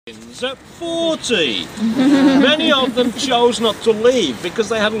At 40. Many of them chose not to leave because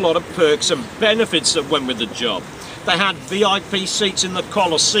they had a lot of perks and benefits that went with the job. They had VIP seats in the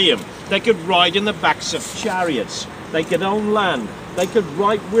Colosseum, they could ride in the backs of chariots, they could own land, they could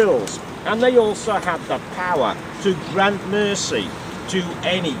write wills, and they also had the power to grant mercy to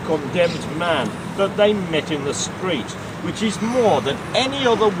any condemned man that they met in the street, which is more than any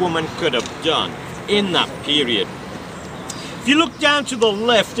other woman could have done in that period. If you look down to the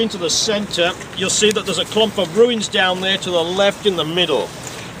left into the centre, you'll see that there's a clump of ruins down there to the left in the middle.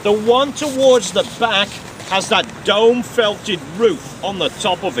 The one towards the back has that dome felted roof on the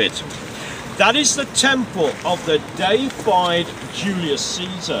top of it. That is the temple of the deified Julius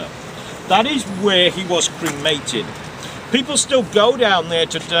Caesar. That is where he was cremated. People still go down there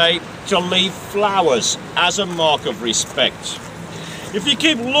today to leave flowers as a mark of respect. If you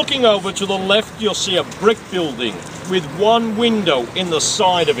keep looking over to the left, you'll see a brick building with one window in the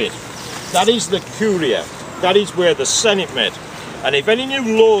side of it. That is the Curia. That is where the Senate met. And if any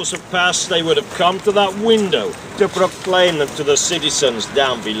new laws have passed, they would have come to that window to proclaim them to the citizens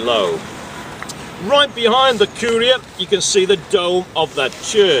down below. Right behind the Curia, you can see the dome of that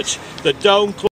church. The dome